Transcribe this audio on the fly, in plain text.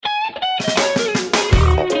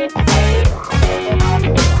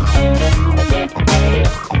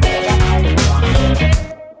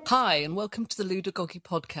Hi, and welcome to the Ludogogy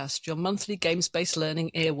Podcast, your monthly games-based learning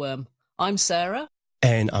earworm. I'm Sarah.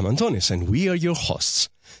 And I'm Antonis, and we are your hosts.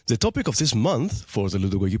 The topic of this month for the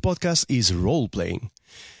Ludogogy Podcast is role-playing.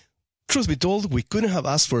 Truth be told, we couldn't have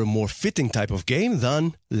asked for a more fitting type of game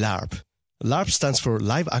than LARP. LARP stands for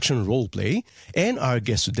Live Action Roleplay, and our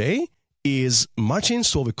guest today is Marcin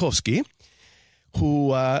Slowikowski,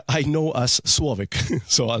 who I know as Słowik,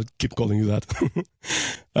 so I'll keep calling you that.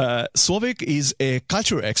 Słowik is a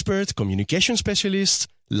culture expert, communication specialist,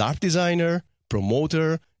 LARP designer,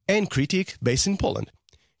 promoter, and critic based in Poland.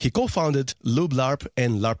 He co-founded Lub LARP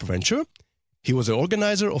and LARP Venture. He was the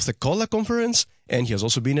organizer of the Kola conference, and he has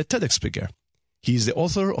also been a TEDx speaker. He is the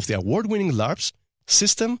author of the award-winning LARPs,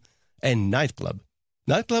 System, and Nightclub.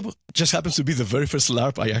 Nightclub just happens to be the very first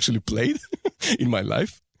LARP I actually played in my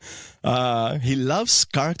life. He loves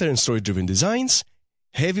character and story-driven designs,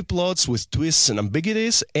 heavy plots with twists and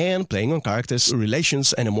ambiguities, and playing on characters'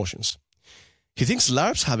 relations and emotions. He thinks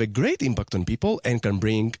LARPs have a great impact on people and can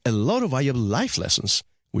bring a lot of valuable life lessons,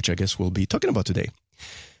 which I guess we'll be talking about today.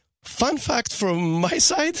 Fun fact from my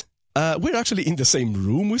side, we're actually in the same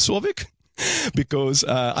room with Słowik because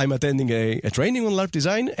I'm attending a training on LARP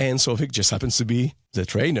design, and Słowik just happens to be the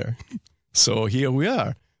trainer. So here we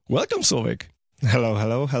are. Welcome, Słowik.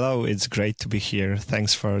 Hello. It's great to be here.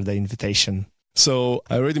 Thanks for the invitation. So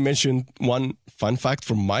I already mentioned one fun fact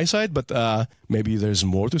from my side, but maybe there's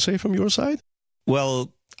more to say from your side? Well,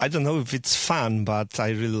 I don't know if it's fun, but I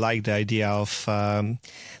really like the idea of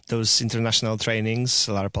those international trainings,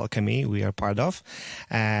 LARP Alchemy, we are part of.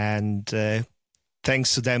 And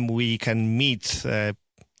thanks to them, we can meet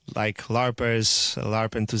like LARPers,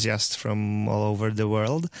 LARP enthusiasts from all over the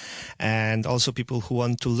world, and also people who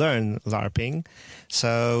want to learn LARPing.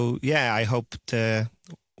 So, yeah, I hope the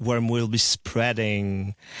worm will be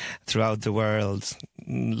spreading throughout the world.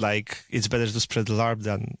 Like, it's better to spread LARP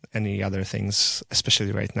than any other things,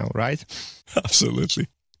 especially right now, right? Absolutely.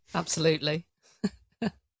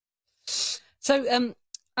 So,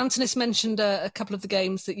 Antonis mentioned a couple of the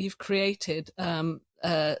games that you've created,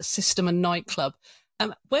 System and Nightclub.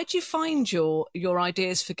 Where do you find your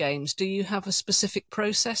ideas for games? Do you have a specific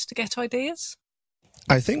process to get ideas?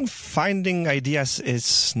 I think finding ideas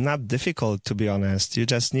is not difficult, to be honest. You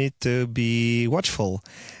just need to be watchful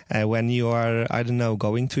when you are,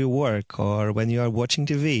 going to your work, or when you are watching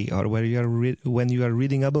TV, or when you are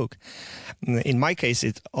reading a book. In my case,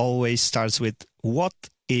 it always starts with what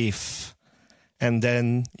if? And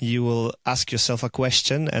then you will ask yourself a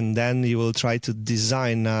question, and then you will try to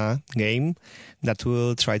design a game that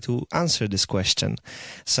will try to answer this question.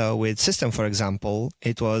 So with System, for example,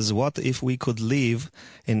 it was what if we could live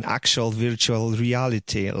in actual virtual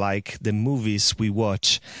reality, like the movies we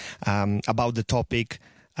watch about the topic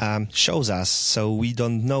shows us. So we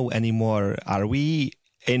don't know anymore, are we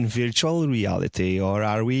in virtual reality or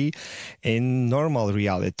are we in normal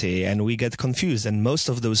reality? And we get confused. And most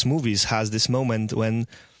of those movies has this moment when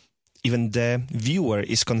even the viewer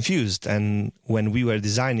is confused. And when we were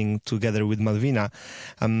designing together with Malvina,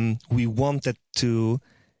 we wanted to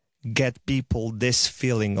get people this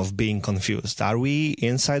feeling of being confused. Are we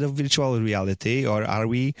inside of virtual reality, or are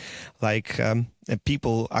we like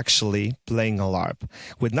people actually playing a LARP?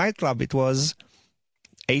 With Nightclub, it was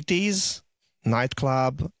 80s,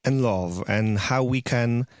 nightclub, and love, and how we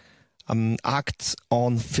can act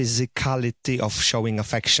on physicality of showing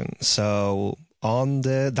affection. So on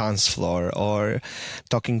the dance floor or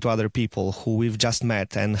talking to other people who we've just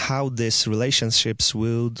met, and how these relationships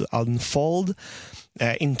would unfold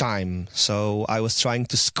in time. So I was trying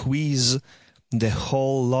to squeeze the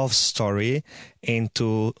whole love story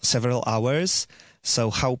into several hours. So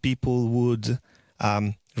how people would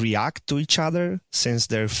react to each other since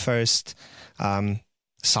their first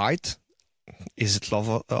sight. Is it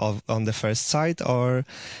love on the first sight, or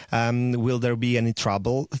will there be any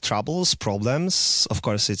troubles, problems? Of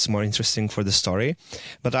course, it's more interesting for the story.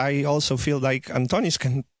 But I also feel like Antonis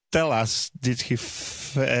can tell us, did he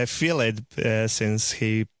feel it since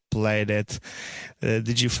he played it?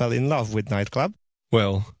 Did you fall in love with Nightclub?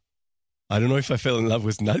 Well, I don't know if I fell in love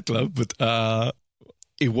with Nightclub, but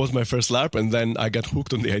it was my first LARP, and then I got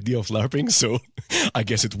hooked on the idea of LARPing, so I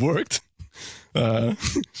guess it worked. In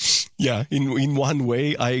one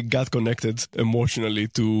way, I got connected emotionally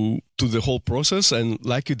to the whole process, and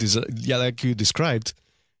like you described,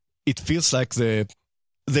 it feels like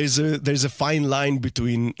there's a fine line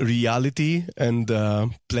between reality and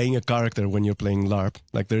playing a character when you're playing LARP.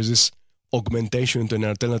 Like there's this augmentation to an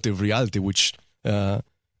alternative reality which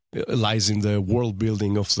lies in the world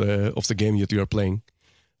building of the game that you are playing,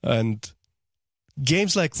 and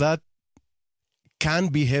games like that can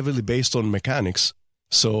be heavily based on mechanics.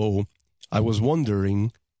 So I was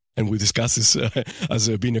wondering, and we discussed this as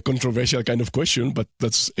being a controversial kind of question, but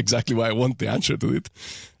that's exactly why I want the answer to it.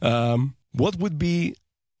 What would be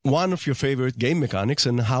one of your favorite game mechanics,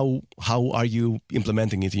 and how are you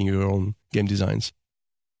implementing it in your own game designs?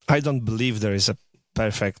 I don't believe there is a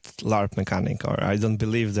perfect LARP mechanic, or I don't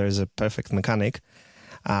believe there is a perfect mechanic.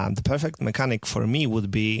 The perfect mechanic for me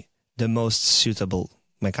would be the most suitable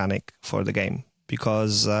mechanic for the game,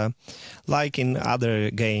 because like in other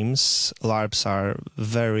games, LARPs are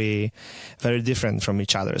very, very different from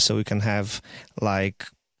each other. So we can have like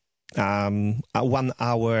a 1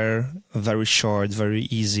 hour, very short, very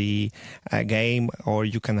easy game, or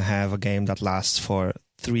you can have a game that lasts for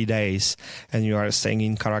 3 days and you are staying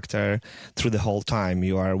in character through the whole time.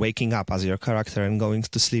 You are waking up as your character and going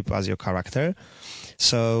to sleep as your character.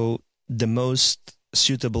 So the most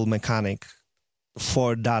suitable mechanic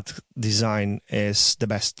for that design is the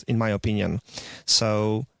best, in my opinion.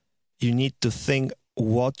 So you need to think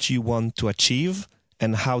what you want to achieve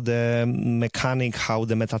and how the mechanic, how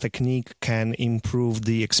the meta technique can improve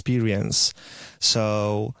the experience.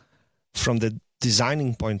 So from the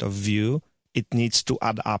designing point of view, it needs to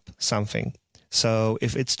add up something. So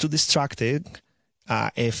if it's too distracting,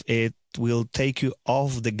 if it will take you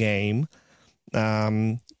off the game,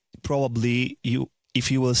 probably if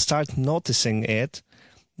you will start noticing it,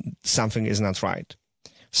 something is not right.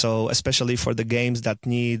 So especially for the games that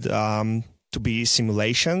need to be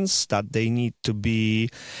simulations, that they need to be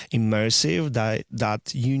immersive,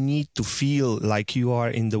 that you need to feel like you are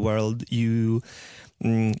in the world you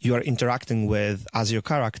are interacting with as your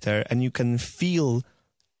character, and you can feel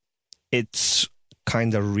it's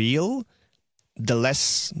kind of real. The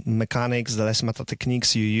less mechanics, the less meta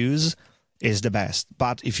techniques you use is the best.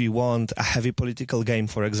 But if you want a heavy political game,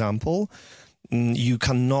 for example, you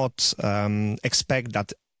cannot expect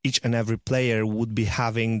that each and every player would be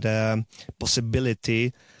having the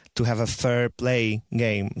possibility to have a fair play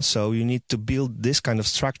game. So you need to build this kind of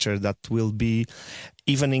structure that will be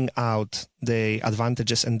evening out the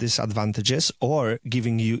advantages and disadvantages, or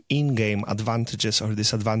giving you in-game advantages or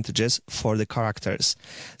disadvantages for the characters.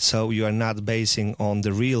 So you are not basing on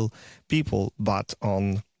the real people, but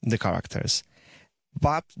on the characters.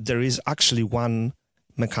 But there is actually one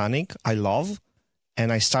mechanic I love,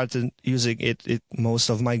 and I started using it in most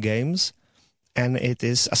of my games, and it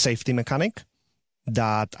is a safety mechanic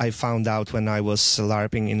that I found out when I was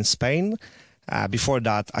LARPing in Spain. Before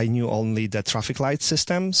that, I knew only the traffic light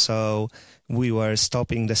system, so we were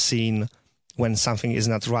stopping the scene when something is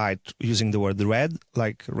not right using the word red,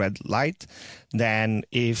 like red light. Then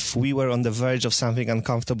if we were on the verge of something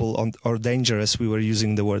uncomfortable or dangerous, we were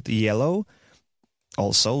using the word yellow,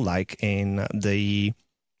 also like in the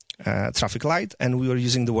traffic light, and we were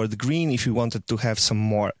using the word green if we wanted to have some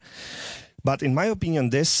more. But in my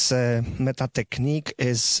opinion, this meta technique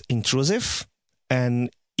is intrusive, and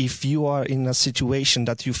if you are in a situation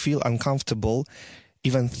that you feel uncomfortable,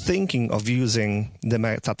 even thinking of using the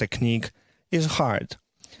meta technique is hard.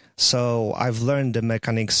 So I've learned the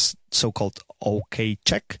mechanics so-called OK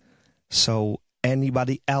check. So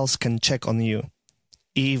anybody else can check on you.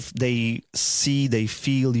 If they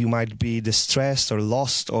feel you might be distressed or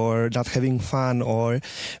lost or not having fun, or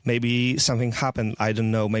maybe something happened, I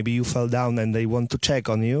don't know, maybe you fell down and they want to check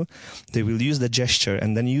on you, they will use the gesture,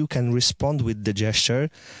 and then you can respond with the gesture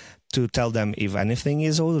to tell them if anything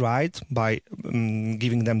is all right by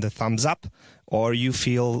giving them the thumbs up, or you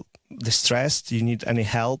feel distressed, you need any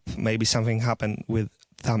help, maybe something happened with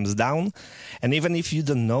thumbs down. And even if you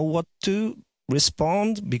don't know what to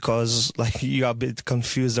respond because like you are a bit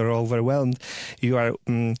confused or overwhelmed, you are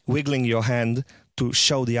wiggling your hand to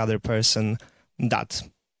show the other person that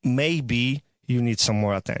maybe you need some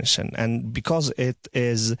more attention. And because it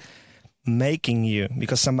is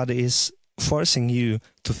because somebody is forcing you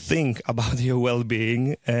to think about your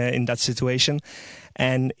well-being in that situation,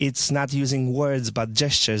 and it's not using words but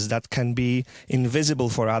gestures that can be invisible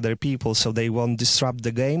for other people so they won't disrupt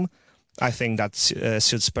the game, I think that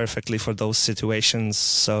suits perfectly for those situations.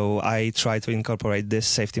 So I try to incorporate this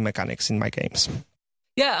safety mechanics in my games.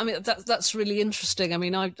 Yeah, I mean, that's really interesting. I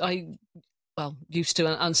mean, I used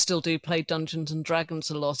to and still do play Dungeons and Dragons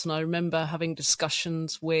a lot. And I remember having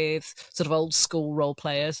discussions with sort of old school role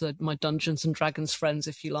players, my Dungeons and Dragons friends,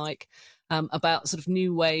 if you like, about sort of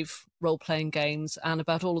new wave role-playing games and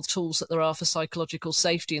about all the tools that there are for psychological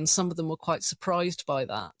safety. And some of them were quite surprised by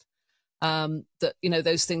that. That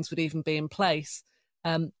those things would even be in place,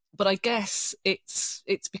 but I guess it's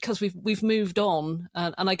because we've moved on,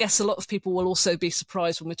 and I guess a lot of people will also be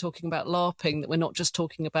surprised when we're talking about LARPing that we're not just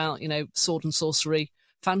talking about sword and sorcery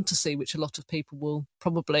fantasy, which a lot of people will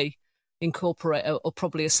probably incorporate or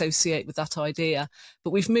probably associate with that idea.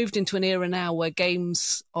 But we've moved into an era now where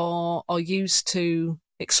games are used to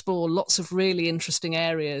explore lots of really interesting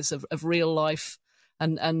areas of real life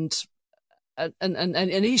and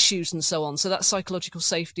issues and so on. So that psychological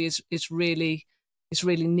safety is really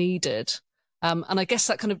needed. And I guess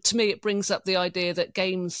that kind of, to me, it brings up the idea that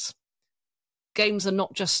games are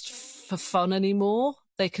not just for fun anymore.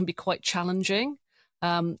 They can be quite challenging.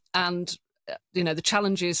 And the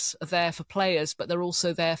challenges are there for players, but they're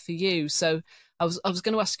also there for you. So I was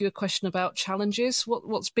going to ask you a question about challenges.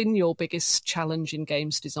 What's been your biggest challenge in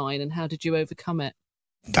games design, and how did you overcome it?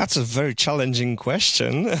 That's a very challenging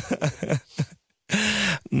question.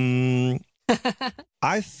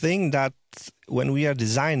 I think that when we are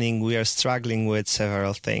designing, we are struggling with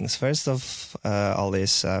several things. First of all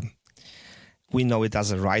is we know it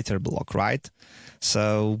as a writer block, right?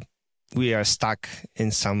 So we are stuck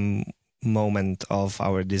in some moment of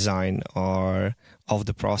our design or of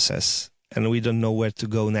the process, and we don't know where to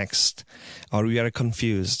go next, or we are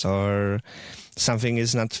confused, or something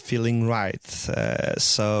is not feeling right.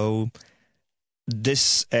 So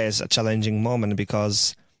this is a challenging moment,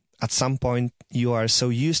 because at some point you are so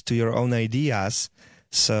used to your own ideas,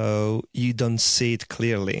 so you don't see it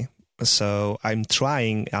clearly. So I'm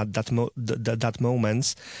trying at that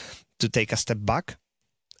moments to take a step back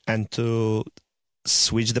and to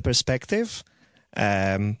switch the perspective,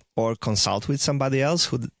 or consult with somebody else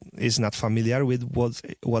who is not familiar with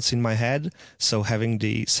what's in my head. So having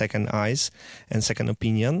the second eyes and second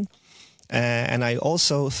opinion. And I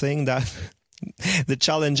also think that the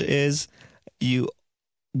challenge is you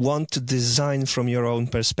want to design from your own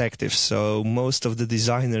perspective. So most of the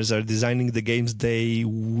designers are designing the games they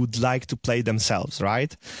would like to play themselves,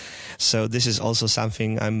 right? So this is also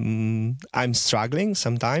something I'm struggling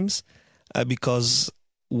sometimes, because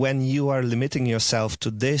when you are limiting yourself to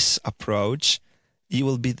this approach, you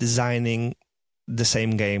will be designing the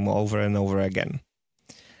same game over and over again.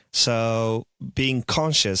 So being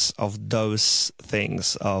conscious of those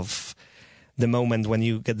things, of the moment when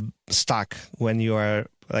you get stuck, when you are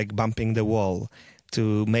like bumping the wall,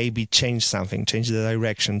 to maybe change something, change the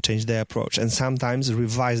direction, change the approach, and sometimes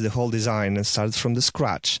revise the whole design and start from the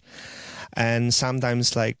scratch. And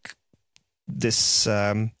sometimes like this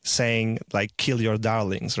saying, like, kill your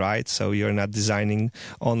darlings, right? So you're not designing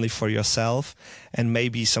only for yourself, and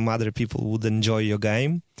maybe some other people would enjoy your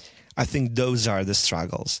game. I think those are the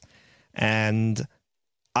struggles. And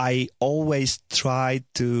I always try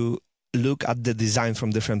to look at the design from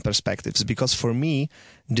different perspectives, because for me,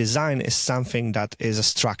 design is something that is a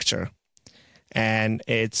structure, and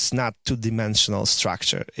it's not two-dimensional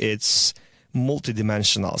structure. It's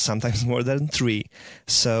multidimensional, sometimes more than 3.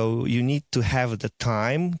 So you need to have the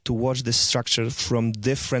time to watch this structure from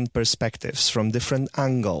different perspectives, from different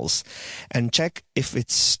angles, and check if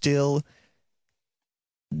it's still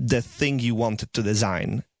the thing you wanted to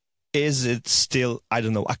design. Is it still, I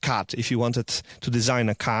don't know, a cat? If you wanted to design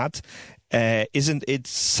a cat, isn't it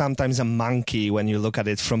sometimes a monkey when you look at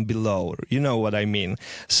it from below? You know what I mean?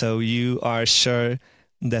 So you are sure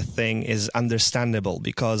the thing is understandable,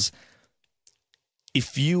 because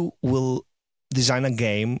if you will design a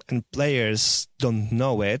game and players don't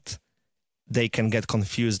know it, they can get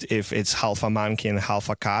confused if it's half a monkey and half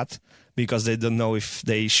a cat, because they don't know if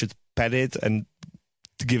they should pet it and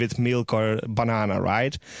give it milk or banana,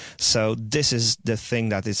 right? So this is the thing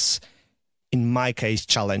that is, in my case,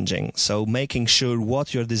 challenging. So making sure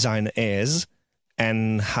what your design is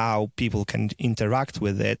and how people can interact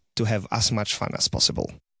with it to have as much fun as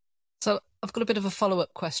possible. So I've got a bit of a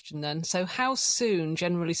follow-up question then. So how soon,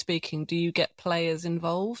 generally speaking, do you get players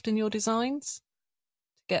involved in your designs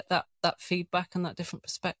to get that feedback and that different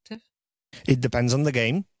perspective? It depends on the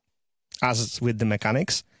game, as with the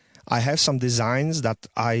mechanics. I have some designs that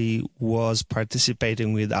I was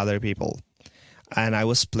participating with other people, and I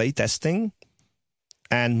was playtesting,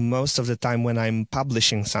 and most of the time when I'm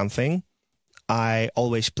publishing something, I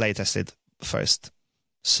always playtest it first,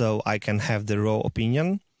 so I can have the raw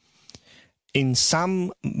opinion. In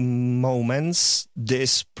some moments,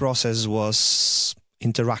 this process was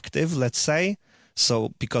interactive, let's say.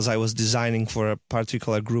 So because I was designing for a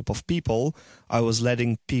particular group of people, I was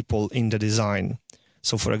letting people in the design.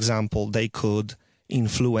 So, for example, they could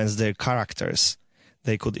influence their characters.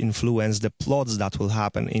 They could influence the plots that will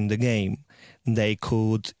happen in the game. They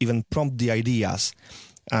could even prompt the ideas.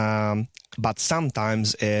 But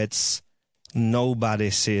sometimes it's nobody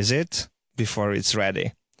sees it before it's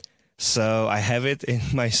ready. So I have it in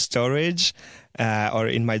my storage or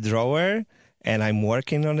in my drawer, and I'm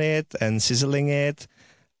working on it and sizzling it.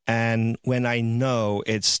 And when I know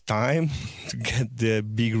it's time to get the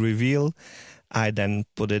big reveal, I then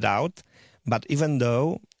put it out. But even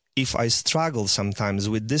though if I struggle sometimes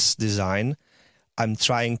with this design, I'm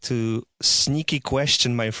trying to sneaky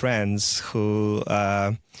question my friends who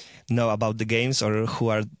know about the games or who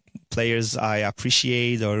are players I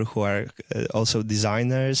appreciate or who are also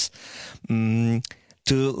designers to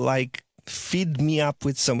like feed me up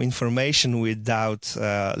with some information without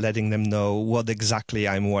letting them know what exactly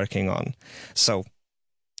I'm working on. So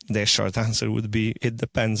the short answer would be, it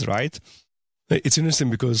depends, right? It's interesting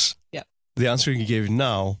because the answer you gave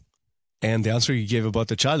now and the answer you gave about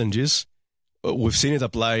the challenges, we've seen it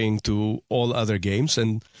applying to all other games,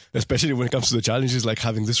 and especially when it comes to the challenges, like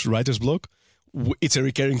having this writer's block. It's a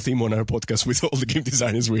recurring theme on our podcast with all the game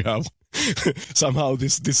designers we have. Somehow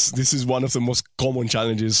this is one of the most common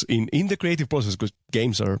challenges in the creative process, because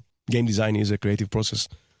game design is a creative process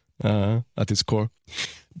at its core.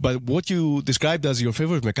 But what you described as your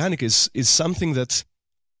favorite mechanic is something that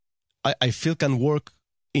I feel can work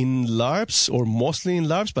in LARPs, or mostly in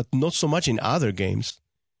LARPs, but not so much in other games.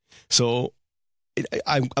 So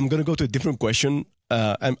I'm going to go to a different question.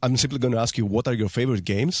 I'm simply going to ask you, what are your favorite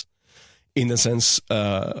games, in the sense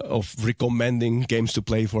of recommending games to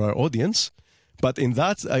play for our audience. But in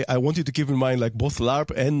that, I want you to keep in mind like both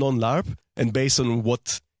LARP and non-LARP, and based on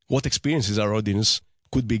what experiences our audience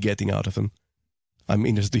could be getting out of them. I'm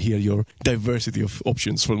interested to hear your diversity of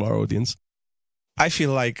options from our audience. I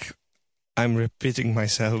feel like I'm repeating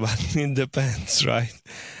myself, but it depends, right?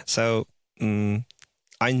 So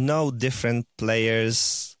I know different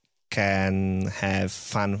players can have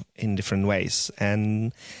fun in different ways,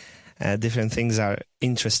 and different things are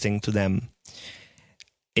interesting to them.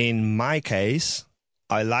 In my case,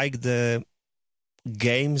 I like the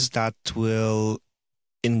games that will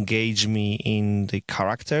engage me in the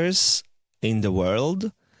characters, in the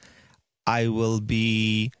world. I will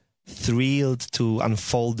be thrilled to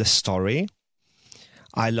unfold the story.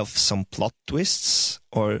 I love some plot twists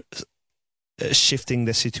or shifting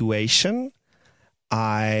the situation.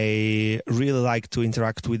 I really like to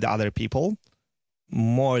interact with other people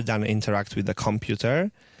more than interact with the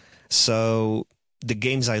computer. So the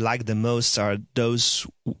games I like the most are those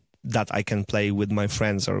that I can play with my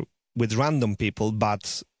friends or with random people,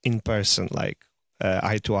 but in person, like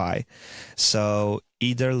eye to eye. So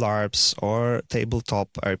either LARPs or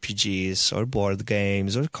tabletop RPGs or board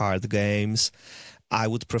games or card games, I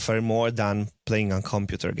would prefer more than playing a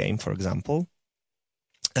computer game, for example.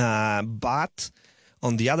 But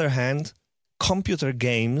on the other hand, computer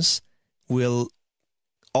games will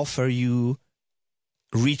offer you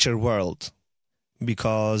richer world,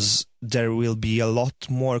 because there will be a lot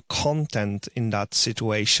more content in that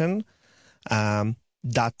situation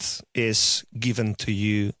that is given to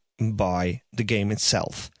you by the game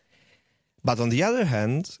itself. But on the other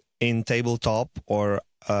hand, in tabletop or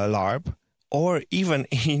LARP, or even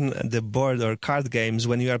in the board or card games,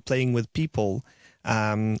 when you are playing with people,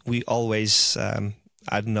 we always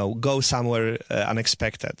go somewhere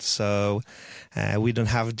unexpected. So we don't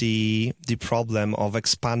have the problem of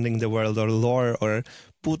expanding the world or lore or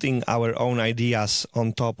putting our own ideas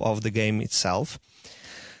on top of the game itself.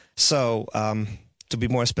 So to be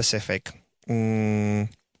more specific, in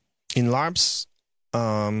LARPs,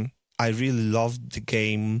 I really loved the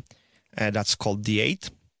game that's called D8.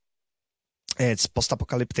 It's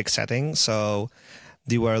post-apocalyptic setting, so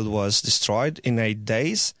the world was destroyed in 8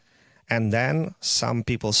 days. And then some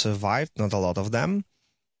people survived, not a lot of them.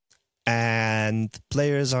 And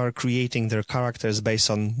players are creating their characters based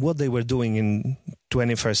on what they were doing in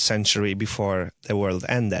 21st century before the world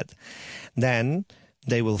ended. Then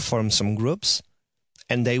they will form some groups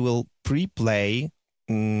and they will pre-play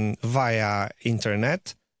via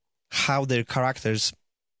internet how their characters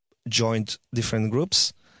joined different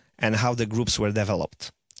groups and how the groups were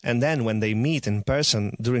developed. And then when they meet in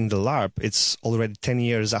person during the LARP, it's already 10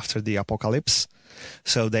 years after the apocalypse.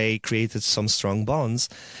 So they created some strong bonds.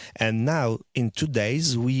 And now in 2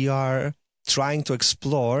 days, we are trying to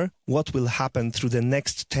explore what will happen through the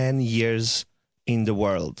next 10 years in the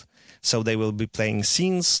world. So they will be playing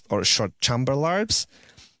scenes or short chamber LARPs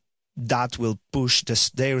that will push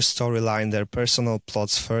their storyline, their personal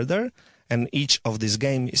plots further. And each of these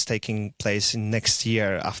games is taking place in next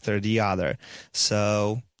year after the other.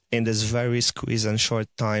 So in this very squeezed and short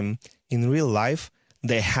time in real life,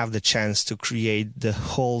 they have the chance to create the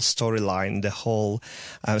whole storyline, the whole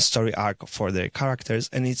story arc for their characters.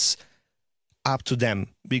 And it's up to them,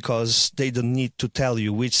 because they don't need to tell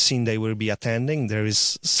you which scene they will be attending. There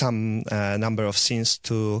is some number of scenes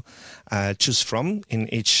to choose from in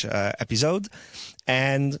each episode.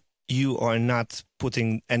 And you are not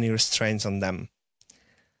putting any restraints on them.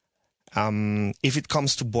 If it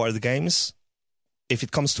comes to board games,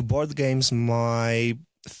 my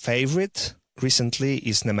favorite recently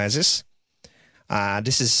is Nemesis.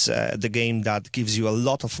 This is the game that gives you a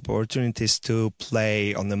lot of opportunities to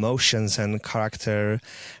play on emotions and character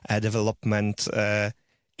development.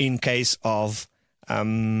 In case of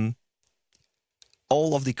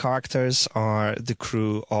all of the characters are the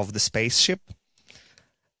crew of the spaceship,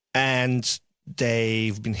 and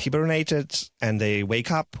they've been hibernated and they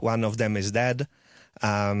wake up. One of them is dead,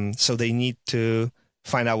 so they need to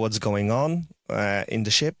find out what's going on in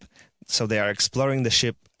the ship. So they are exploring the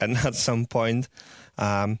ship, and at some point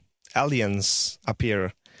aliens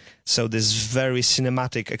appear. So this very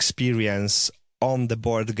cinematic experience on the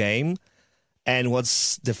board game. And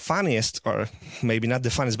what's the funniest, or maybe not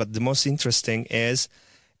the funniest, but the most interesting is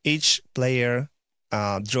each player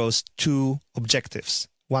draws two objectives.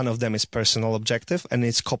 One of them is personal objective, and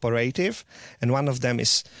it's cooperative, and one of them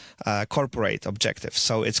is corporate objective,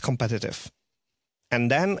 so it's competitive.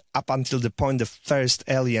 And then up until the point the first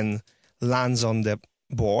alien lands on the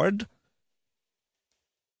board,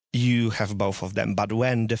 you have both of them. But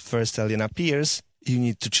when the first alien appears, you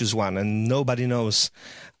need to choose one, and nobody knows.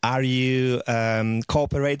 Are you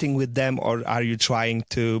cooperating with them, or are you trying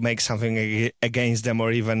to make something against them,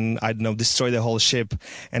 or even, I don't know, destroy the whole ship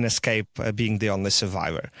and escape being the only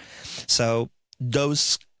survivor? So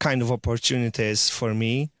those kind of opportunities for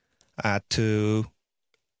me to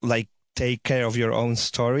like take care of your own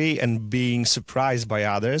story and being surprised by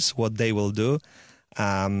others, what they will do,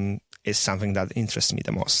 is something that interests me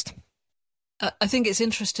the most. I think it's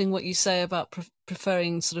interesting what you say about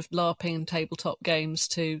preferring sort of LARPing and tabletop games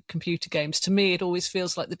to computer games. To me, it always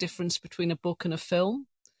feels like the difference between a book and a film.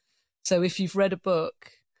 So if you've read a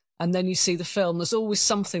book and then you see the film, there's always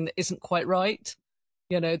something that isn't quite right.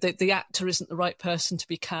 You know, the actor isn't the right person to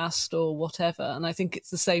be cast or whatever. And I think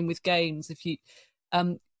it's the same with games. If you,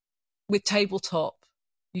 with tabletop,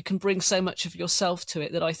 you can bring so much of yourself to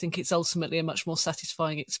it that I think it's ultimately a much more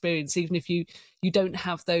satisfying experience. Even if you don't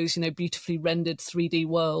have those, you know, beautifully rendered 3D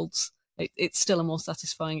worlds, it's still a more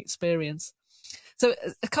satisfying experience. So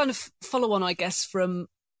a kind of follow on, I guess, from,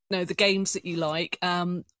 you know, the games that you like.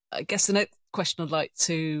 I guess the next question I'd like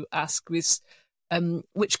to ask is,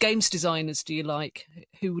 which games designers do you like?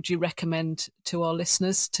 Who would you recommend to our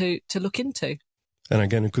listeners to look into? And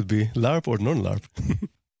again, it could be LARP or non-LARP.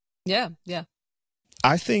 Yeah.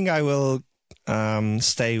 I think I will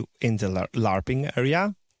stay in the LARPing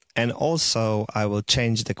area, and also I will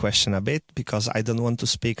change the question a bit because I don't want to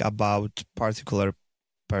speak about particular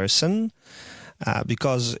person,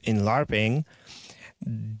 because in LARPing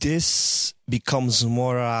this becomes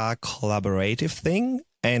more a collaborative thing,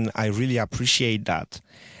 and I really appreciate that.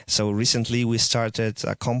 So recently we started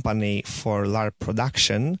a company for LARP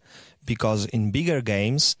production because in bigger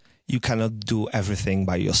games you cannot do everything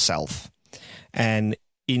by yourself. And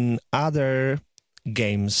in other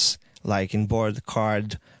games, like in board,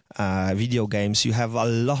 card, video games, you have a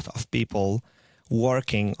lot of people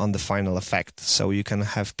working on the final effect. So you can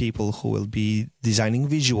have people who will be designing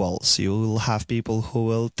visuals. You will have people who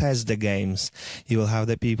will test the games. You will have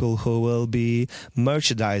the people who will be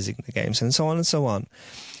merchandising the games, and so on and so on.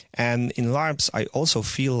 And in LARPs, I also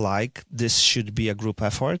feel like this should be a group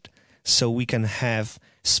effort, so we can have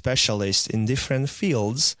specialists in different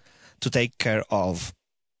fields to take care of,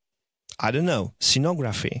 I don't know,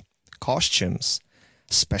 scenography, costumes,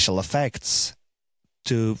 special effects,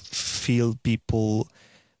 to feel people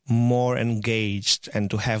more engaged and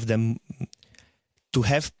to have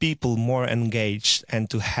people more engaged and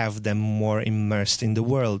to have them more immersed in the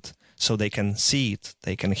world so they can see it,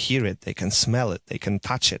 they can hear it, they can smell it, they can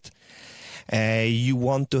touch it. You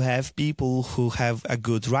want to have people who have a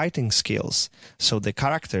good writing skills. So the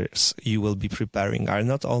characters you will be preparing are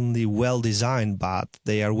not only well designed, but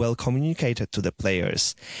they are well communicated to the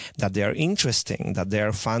players, that they are interesting, that they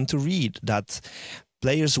are fun to read, that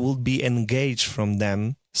players will be engaged from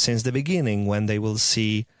them since the beginning when they will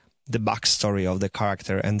see the backstory of the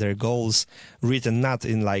character and their goals written not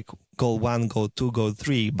in like goal 1, goal 2, goal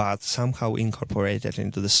 3, but somehow incorporated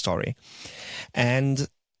into the story. And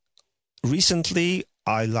recently,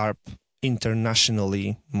 I LARP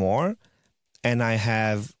internationally more, and I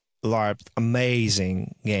have LARPed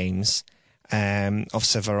amazing games of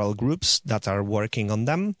several groups that are working on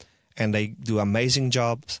them, and they do amazing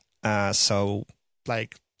jobs. So,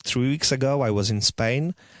 like 3 weeks ago, I was in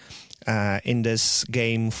Spain in this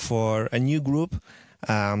game for a new group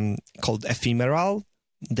called Ephemeral.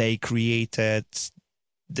 They created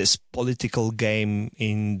this political game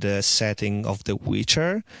in the setting of The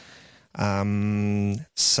Witcher,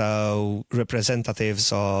 So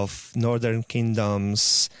representatives of northern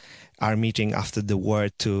kingdoms are meeting after the war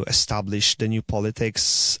to establish the new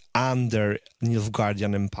politics under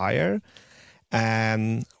Nilfgaardian Empire,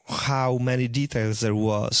 and how many details there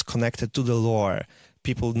was connected to the lore.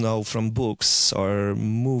 People know from books or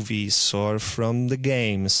movies or from the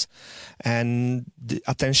games, and the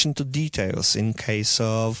attention to details in case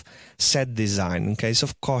of set design, in case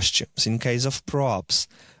of costumes, in case of props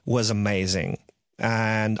was amazing.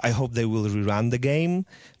 And I hope they will rerun the game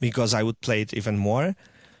because I would play it even more.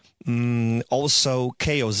 Also,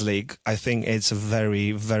 Chaos League, I think it's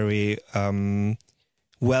very, very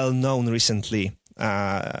well known recently.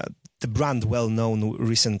 The brand well known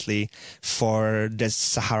recently for the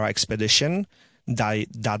Sahara expedition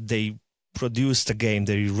that they produced a game,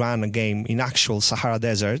 they ran a game in actual Sahara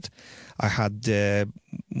Desert. I had the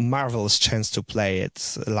marvelous chance to play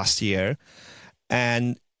it last year,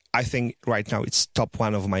 and I think right now it's top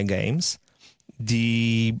one of my games.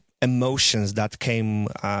 The emotions that came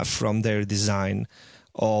from their design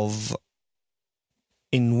of,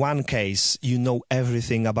 in one case, you know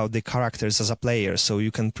everything about the characters as a player, so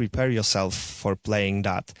you can prepare yourself for playing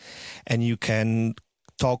that, and you can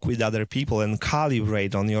talk with other people and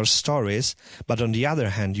calibrate on your stories, but on the other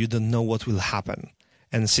hand, you don't know what will happen.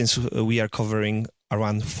 And since we are covering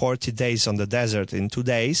around 40 days on the desert in 2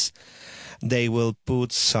 days, they will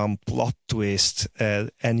put some plot twist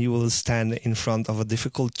and you will stand in front of a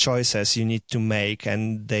difficult choices you need to make,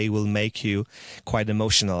 and they will make you quite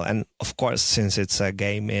emotional. And of course, since it's a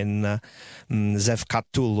game in Zev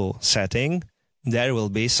Cthulhu setting, there will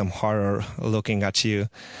be some horror looking at you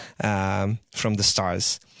from the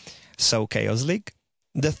stars. So Chaos League.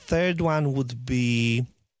 The third one would be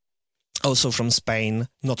also from Spain,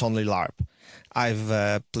 Not Only LARP.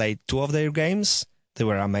 I've played 2 of their games. They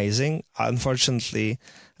were amazing. Unfortunately,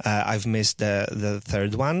 I've missed the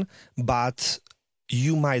third one, but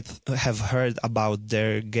you might have heard about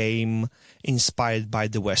their game inspired by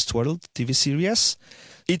the Westworld TV series.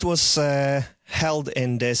 It was held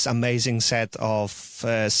in this amazing set of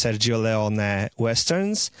Sergio Leone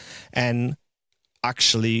westerns, and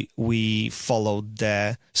actually we followed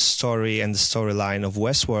the story and the storyline of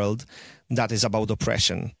Westworld that is about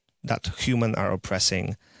oppression, that humans are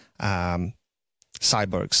oppressing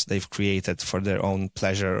cyborgs they've created for their own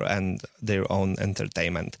pleasure and their own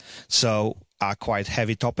entertainment. So a quite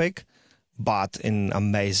heavy topic, but in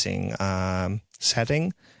amazing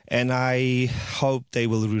setting. And I hope they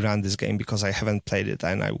will rerun this game because I haven't played it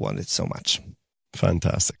and I want it so much.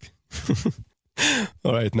 Fantastic.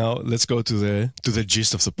 All right, now let's go to the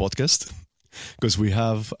gist of the podcast, because we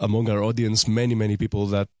have among our audience many people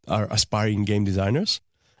that are aspiring game designers,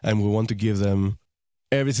 and we want to give them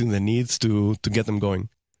everything they need to get them going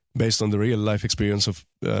based on the real life experience of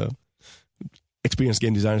experienced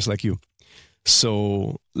game designers like you.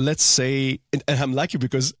 So let's say, and I'm lucky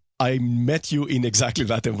because I met you in exactly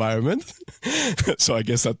that environment. So I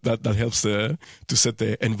guess that helps to set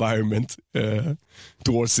the environment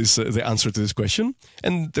towards this, the answer to this question.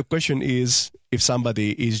 And the question is, if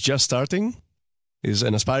somebody is just starting, is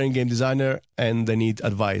an aspiring game designer, and they need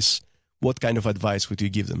advice, what kind of advice would you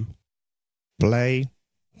give them? Play,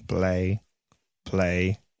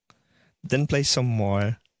 then play some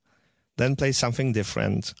more, then play something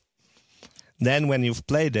different. Then when you've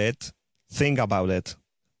played it, think about it,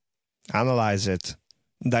 analyze it,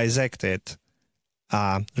 dissect it,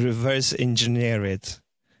 reverse engineer it,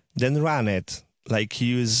 then run it, like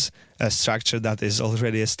use a structure that is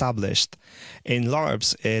already established. In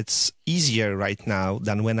LARPs, it's easier right now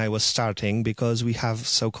than when I was starting because we have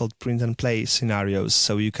so-called print and play scenarios,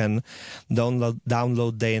 so you can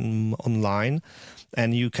download them online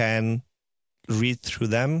and you can read through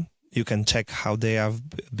them. You can check how they are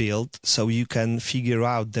built, so you can figure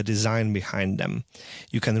out the design behind them.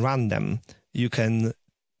 You can run them. You can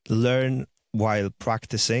learn while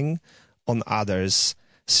practicing on others'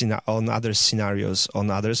 scenarios, on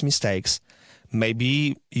others' mistakes.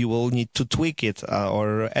 Maybe you will need to tweak it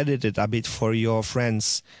or edit it a bit for your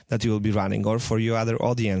friends that you will be running or for your other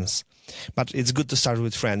audience. But it's good to start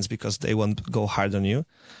with friends because they won't go hard on you.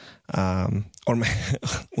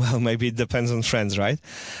 Well, maybe it depends on friends, right?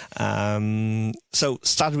 So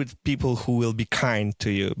start with people who will be kind to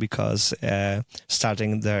you, because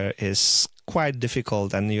starting there is quite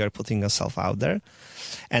difficult and you are putting yourself out there.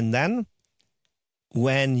 And then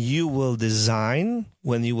when you will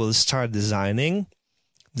start designing,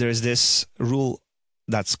 there's this rule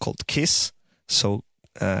that's called KISS. So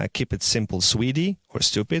keep it simple, sweetie, or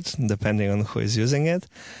stupid, depending on who is using it.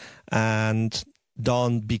 And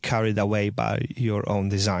don't be carried away by your own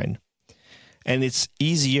design. And it's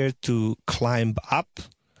easier to climb up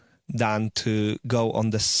than to go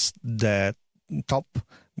on the top,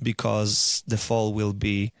 because the fall will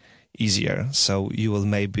be easier. So you will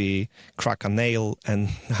maybe crack a nail and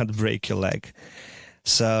not break your leg.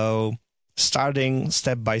 So starting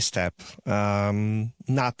step by step,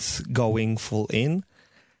 not going full in,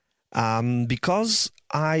 because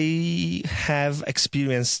I have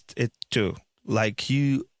experienced it too. Like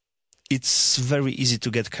you, it's very easy to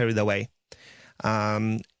get carried away,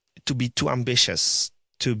 to be too ambitious,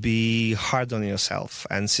 to be hard on yourself.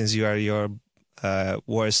 And since you are your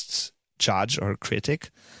worst judge or critic,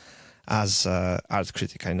 as art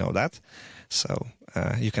critic, I know that, so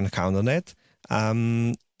you can count on it.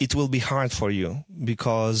 It will be hard for you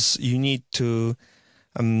because you need to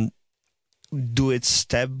do it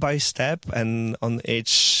step by step, and on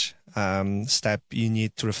each step you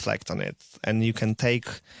need to reflect on it. And you can take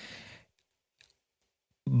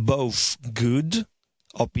both good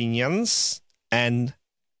opinions and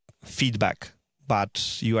feedback,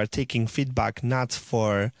 but you are taking feedback not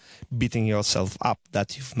for beating yourself up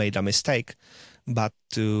that you've made a mistake, but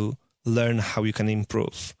to learn how you can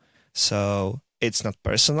improve. So it's not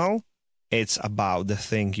personal, it's about the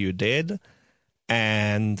thing you did,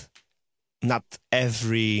 and not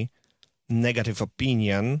every negative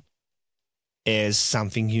opinion is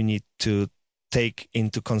something you need to take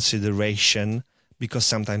into consideration, because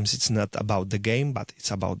sometimes it's not about the game, but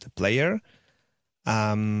it's about the player.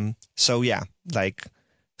 So yeah, like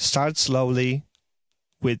start slowly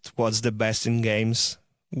with what's the best in games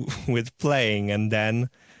with playing, and then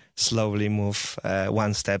slowly move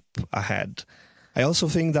one step ahead. I also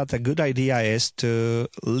think that a good idea is to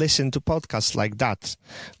listen to podcasts like that,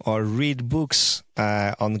 or read books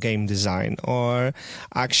on game design, or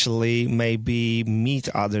actually maybe meet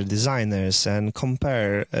other designers and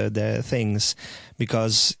compare the things,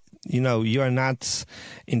 because you are not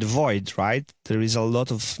in the void, right? There is a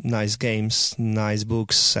lot of nice games, nice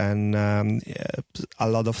books, and a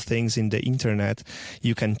lot of things in the internet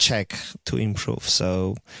you can check to improve.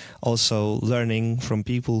 So also learning from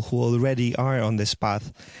people who already are on this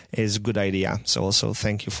path is a good idea. So also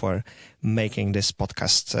thank you for making this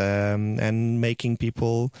podcast and making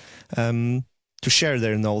people to share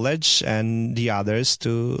their knowledge and the others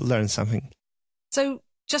to learn something. So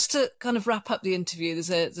just to kind of wrap up the interview,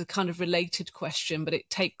 there's a kind of related question, but it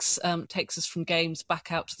takes us from games back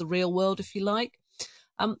out to the real world, if you like.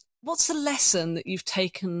 What's the lesson that you've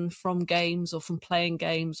taken from games, or from playing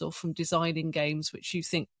games, or from designing games, which you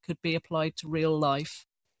think could be applied to real life?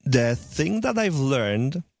 The thing that I've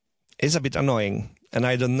learned is a bit annoying, and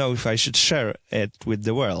I don't know if I should share it with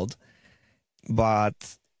the world,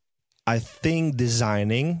 but I think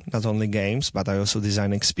designing, not only games, but I also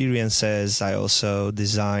design experiences. I also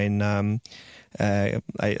design,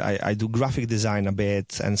 I do graphic design a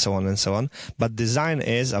bit, and so on and so on. But design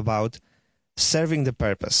is about serving the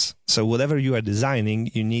purpose. So whatever you are designing,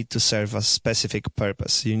 you need to serve a specific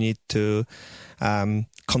purpose. You need to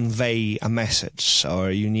convey a message, or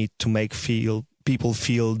you need to make people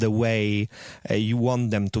feel the way you want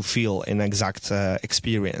them to feel in exact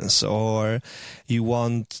experience, or you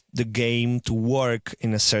want the game to work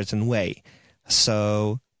in a certain way.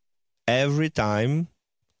 So every time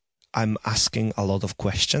I'm asking a lot of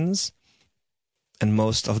questions, and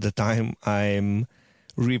most of the time I'm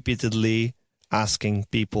repeatedly asking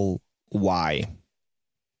people why.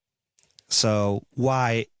 So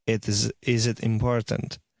why is it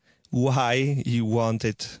important? Why you want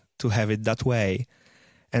it to have it that way?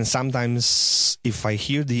 And sometimes if I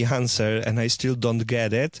hear the answer and I still don't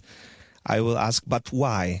get it, I will ask, but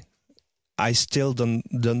why? I still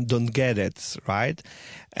don't get it, right?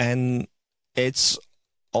 And it's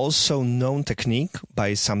also known technique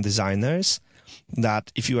by some designers that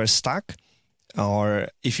if you are stuck, or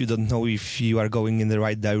if you don't know if you are going in the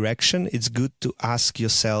right direction, it's good to ask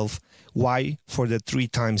yourself why for the 3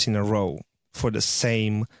 times in a row for the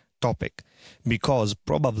same topic. Because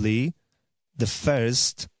probably the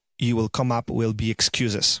first you will come up will be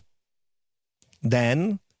excuses.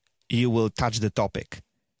 Then you will touch the topic.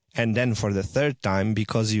 And then for the 3rd time,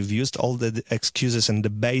 because you've used all the excuses and the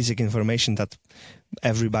basic information that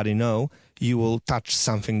everybody know, you will touch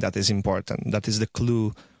something that is important. That is the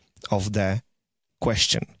clue of the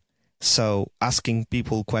question. So asking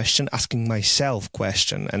people question, asking myself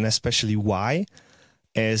question, and especially why,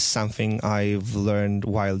 is something I've learned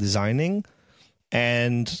while designing.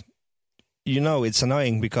 And it's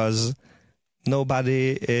annoying because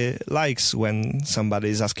nobody likes when somebody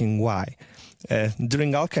is asking why.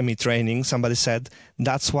 During alchemy training, somebody said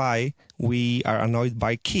that's why we are annoyed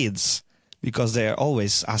by kids, because they are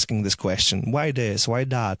always asking this question, why this, why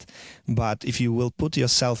that? But if you will put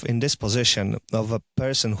yourself in this position of a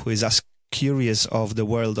person who is as curious of the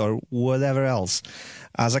world or whatever else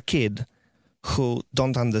as a kid who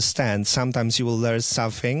don't understand, sometimes you will learn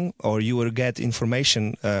something or you will get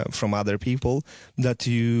information from other people that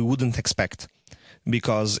you wouldn't expect.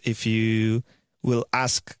 Because if you will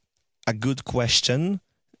ask a good question,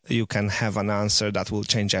 you can have an answer that will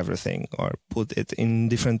change everything or put it in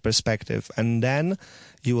different perspective. And then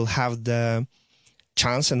you will have the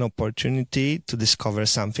chance and opportunity to discover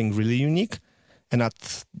something really unique and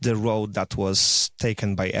not the road that was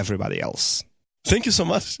taken by everybody else. Thank you so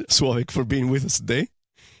much, Słowik, for being with us today.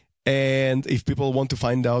 And if people want to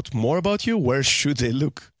find out more about you, where should they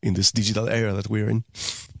look in this digital era that we're in?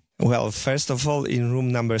 Well, first of all, in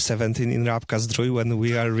room number 17 in Rabka Zdrój when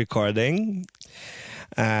we are recording.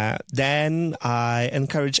 Then I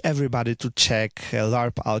encourage everybody to check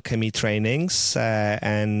LARP Alchemy trainings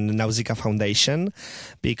and Nausicaa Foundation,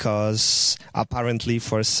 because apparently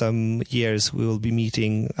for some years we will be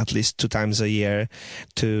meeting at least 2 times a year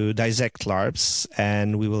to dissect LARPs,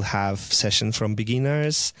 and we will have sessions from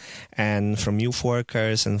beginners and from youth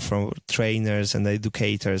workers and from trainers and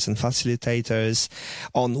educators and facilitators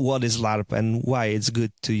on what is LARP and why it's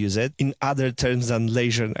good to use it in other terms than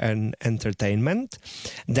leisure and entertainment.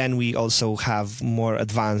 Then we also have more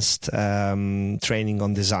advanced training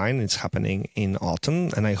on design. It's happening in autumn,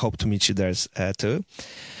 and I hope to meet you there too.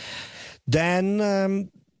 Then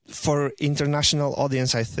for international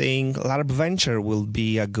audience, I think LARP Venture will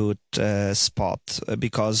be a good spot,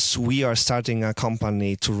 because we are starting a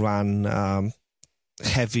company to run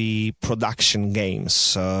heavy production games.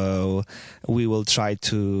 So we will try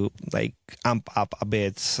to amp up a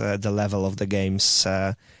bit the level of the games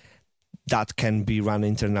that can be run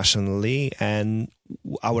internationally. And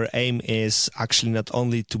our aim is actually not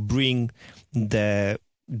only to bring the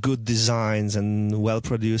good designs and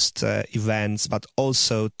well-produced events, but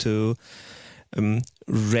also to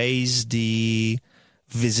raise the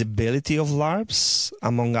visibility of LARPs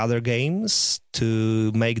among other games,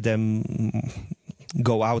 to make them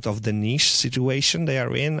go out of the niche situation they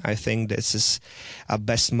are in. I think this is a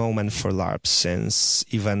best moment for LARPs, since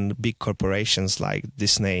even big corporations like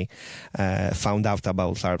Disney found out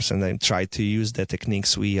about LARPs and then tried to use the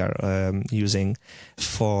techniques we are using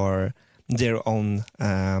for their own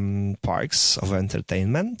parks of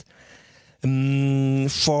entertainment.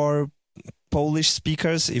 For Polish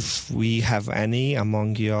speakers, if we have any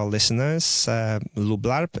among your listeners,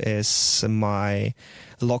 LubLARP is my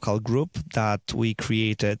local group that we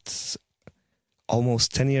created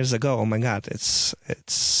almost 10 years ago. Oh my God, it's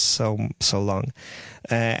so long.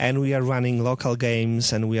 And we are running local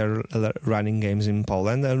games, and we are running games in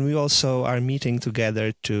Poland, and we also are meeting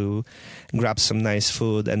together to grab some nice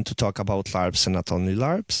food and to talk about LARPs and not only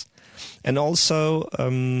LARPs. And also,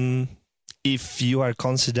 if you are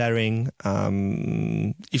considering,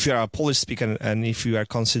 if you are a Polish speaker and if you are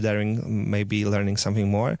considering maybe learning something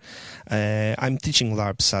more, I'm teaching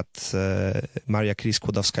LARPs at Maria Curie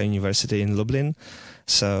Skłodowska University in Lublin,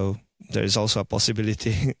 so there is also a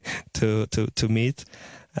possibility to meet.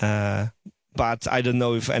 But I don't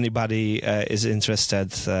know if anybody is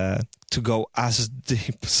interested to go as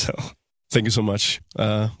deep. So thank you so much.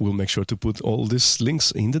 We'll make sure to put all these links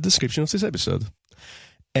in the description of this episode.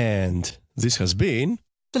 And this has been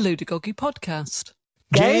the Ludogogy Podcast.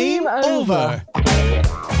 Game over!